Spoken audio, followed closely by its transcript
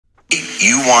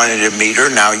You wanted to meet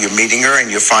her, now you're meeting her, and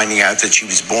you're finding out that she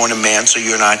was born a man, so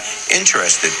you're not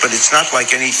interested. But it's not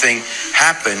like anything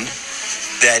happened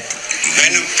that...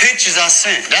 And the pictures I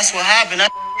sent, that's what happened.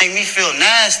 That made me feel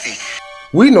nasty.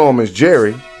 We know him as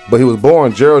Jerry, but he was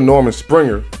born Gerald Norman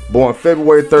Springer, born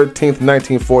February 13th,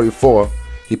 1944.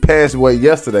 He passed away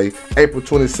yesterday, April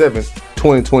 27th,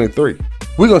 2023.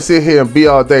 We're going to sit here and be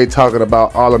all day talking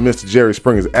about all of Mr. Jerry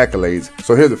Springer's accolades,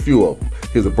 so here's a few of them.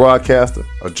 He was a broadcaster,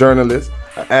 a journalist,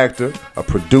 an actor, a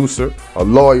producer, a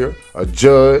lawyer, a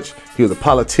judge. He was a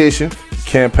politician. He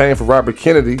campaigned for Robert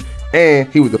Kennedy, and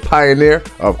he was the pioneer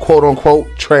of quote-unquote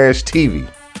trash TV.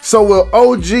 So will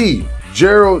OG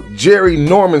Gerald Jerry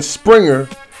Norman Springer,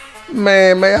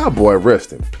 man, may our boy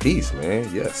rest in peace, man.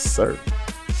 Yes, sir.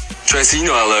 Tracy, you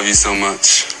know I love you so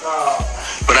much,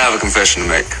 but I have a confession to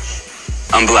make.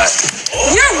 I'm black.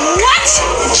 You're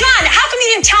what? John, how come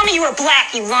you didn't tell me you were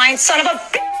black, you lying son of a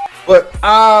b****? But,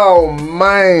 oh,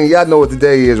 man, y'all know what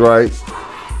today is, right?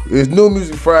 It's New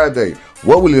Music Friday.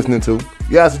 What we listening to?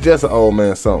 Y'all suggest an old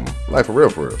man something. Like, for real,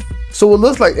 for real. So it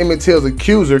looks like Emmett Till's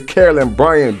accuser, Carolyn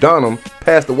Bryan Dunham,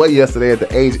 passed away yesterday at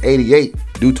the age 88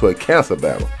 due to a cancer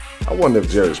battle. I wonder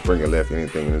if Jerry Springer left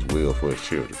anything in his will for his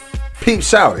children. Peep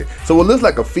shouted. So it looks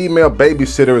like a female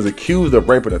babysitter is accused of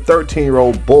raping a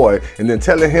 13-year-old boy and then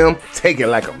telling him, take it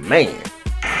like a man.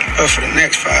 But for the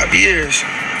next 5 years,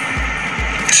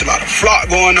 it's a lot of flock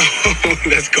going on.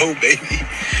 Let's go, baby.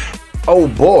 Oh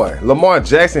boy, Lamar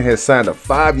Jackson has signed a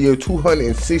 5-year,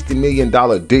 $260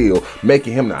 million deal,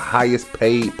 making him the highest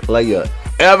paid player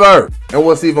ever. And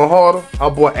what's even harder, our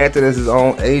boy acted as his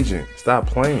own agent. Stop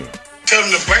playing. Tell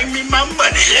him to bring me my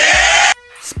money. Yeah!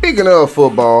 Speaking of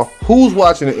football, who's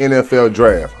watching the NFL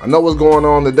draft? I know what's going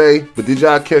on today, but did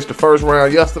y'all catch the first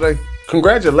round yesterday?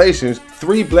 Congratulations,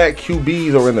 3 black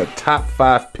QBs are in the top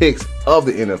 5 picks of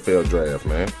the NFL draft,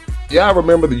 man. Y'all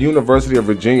remember the University of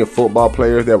Virginia football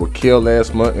players that were killed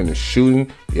last month in the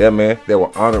shooting? Yeah, man, they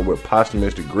were honored with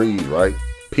posthumous degrees, right?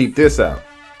 Peep this out.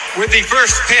 With the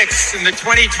first picks in the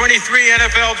 2023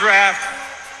 NFL Draft,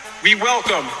 we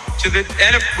welcome to the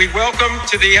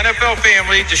NFL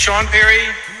family Deshaun Perry,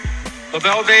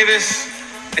 Lavelle Davis,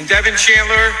 and Devin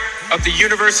Chandler of the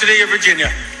University of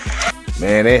Virginia.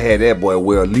 Man, they had that boy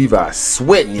Will Levi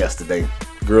sweating yesterday.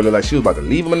 Girl looked like she was about to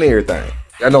leave him and everything.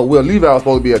 I know Will Levi was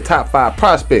supposed to be a top 5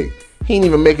 prospect. He didn't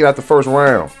even make it out the first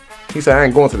round. He said, I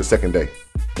ain't going to the second day.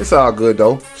 It's all good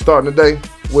though. Starting today,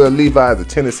 Will Levi is a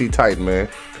Tennessee Titan, man.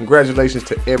 Congratulations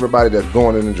to everybody that's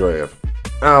going in the draft.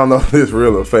 I don't know if this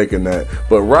real or fake or not,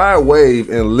 but Rod Wave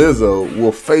and Lizzo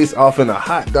will face off in a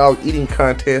hot dog eating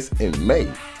contest in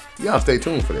May. Y'all stay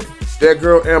tuned for that. That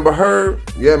girl Amber Heard,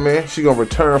 yeah man, she gonna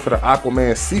return for the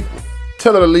Aquaman sequel.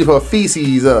 Tell her to leave her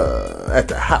feces at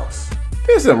the house.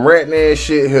 There's some ratting ass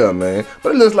shit here, man.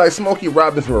 But it looks like Smokey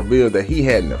Robinson revealed that he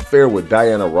had an affair with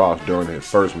Diana Ross during his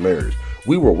first marriage.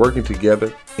 We were working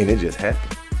together and it just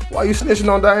happened. Why you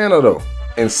snitching on Diana though?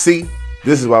 And see,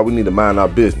 this is why we need to mind our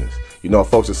business. You know,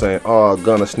 folks are saying, oh,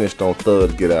 Gunna snitched on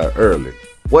Thug to get out early.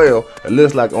 Well, it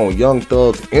looks like on Young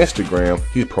Thug's Instagram,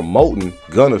 he's promoting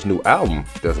Gunna's new album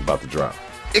that's about to drop.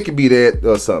 It could be that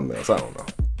or something else, I don't know.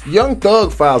 Young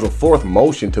Thug files a 4th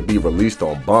motion to be released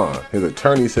on bond. His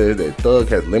attorney says that Thug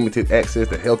has limited access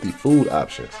to healthy food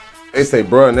options. They say,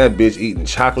 bruh, and that bitch eating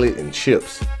chocolate and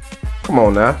chips. Come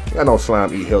on now, I know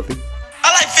slime eat healthy.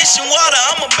 I like fish and water,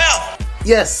 I'm about.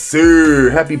 Yes,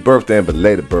 sir. Happy birthday and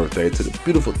belated birthday to the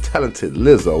beautiful, talented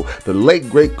Lizzo, the late,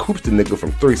 great Coopster nigga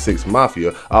from 3 6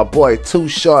 Mafia, our boy Too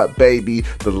Short Baby,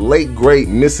 the late, great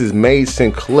Mrs. Mae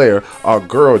Sinclair, our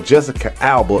girl Jessica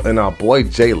Alba, and our boy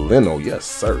Jay Leno. Yes,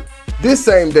 sir. This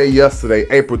same day yesterday,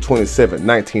 April 27,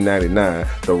 1999,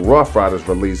 the Rough Riders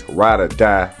released Ride or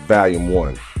Die Volume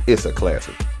 1. It's a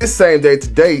classic. This same day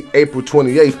today, April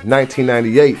 28th,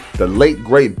 1998, the late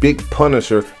great Big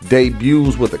Punisher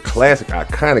debuts with a classic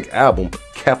iconic album,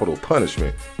 Capital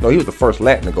Punishment. No, he was the first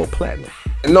Latin to go platinum.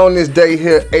 And on this day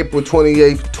here, April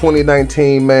 28th,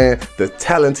 2019, man, the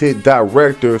talented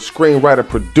director, screenwriter,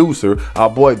 producer, our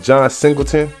boy John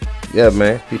Singleton, yeah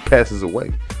man, he passes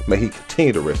away. May he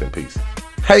continue to rest in peace.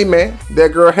 Hey man, that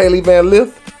girl Haley Van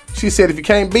Lith, she said if you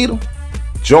can't beat him,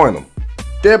 join him.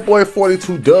 That boy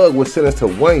 42 Doug was sentenced to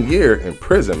 1 year in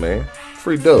prison, man.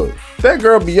 Free Doug. That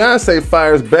girl Beyonce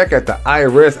fires back at the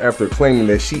IRS after claiming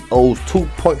that she owes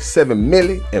 $2.7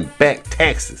 million in back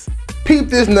taxes. Peep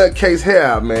this nutcase hair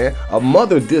out, man. A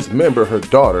mother dismembered her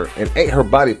daughter and ate her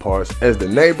body parts as the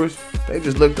neighbors, they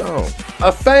just looked on.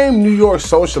 A famed New York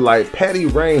socialite, Patty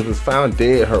Raines, was found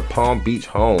dead at her Palm Beach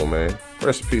home, man.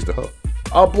 Rest in peace to her.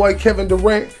 Our boy Kevin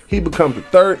Durant, he becomes the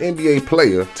 3rd NBA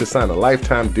player to sign a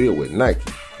lifetime deal with Nike.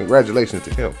 Congratulations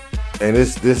to him. And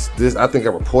this I think I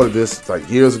reported this like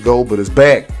years ago, but it's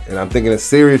back, and I'm thinking it's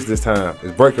serious this time.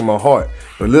 It's breaking my heart.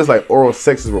 But it looks like oral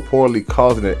sex is reportedly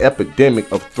causing an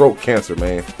epidemic of throat cancer,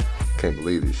 man. Can't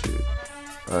believe this shit.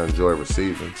 I enjoy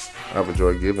receiving. I've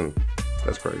enjoyed giving.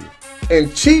 That's crazy.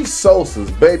 And Chief Sosa's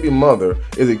baby mother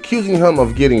is accusing him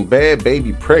of getting Bad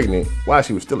Baby pregnant while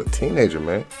she was still a teenager,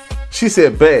 man. She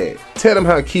said, "Bad, tell him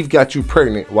how Keith got you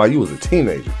pregnant while you was a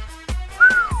teenager."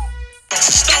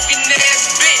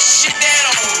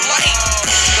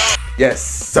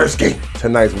 Yes, Sirski.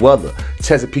 Tonight's weather.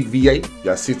 Chesapeake, VA,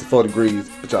 y'all 64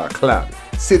 degrees, but y'all cloudy.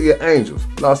 City of Angels,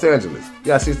 Los Angeles,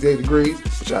 y'all 68 degrees,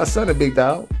 but y'all sunny, big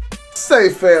dog. Say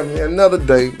family, another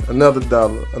day, another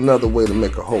dollar, another way to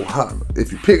make a whole holler.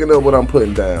 If you're picking up what I'm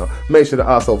putting down, make sure to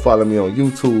also follow me on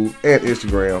YouTube and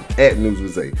Instagram at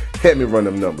NEWZWITHZAY. Help me run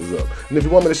them numbers up. And if you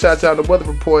want me to shout you out the weather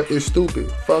report, it's stupid,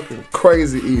 fucking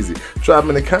crazy easy. Drop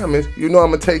in the comments, you know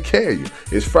I'm gonna take care of you.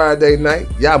 It's Friday night,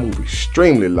 y'all move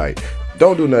extremely light.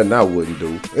 Don't do nothing I wouldn't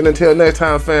do. And until next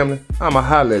time, family, I'ma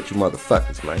holler at you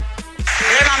motherfuckers, man.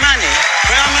 Where my money?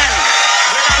 Where my money?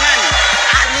 Where my money?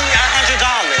 I need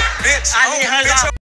 $100. Bitch, I need $100.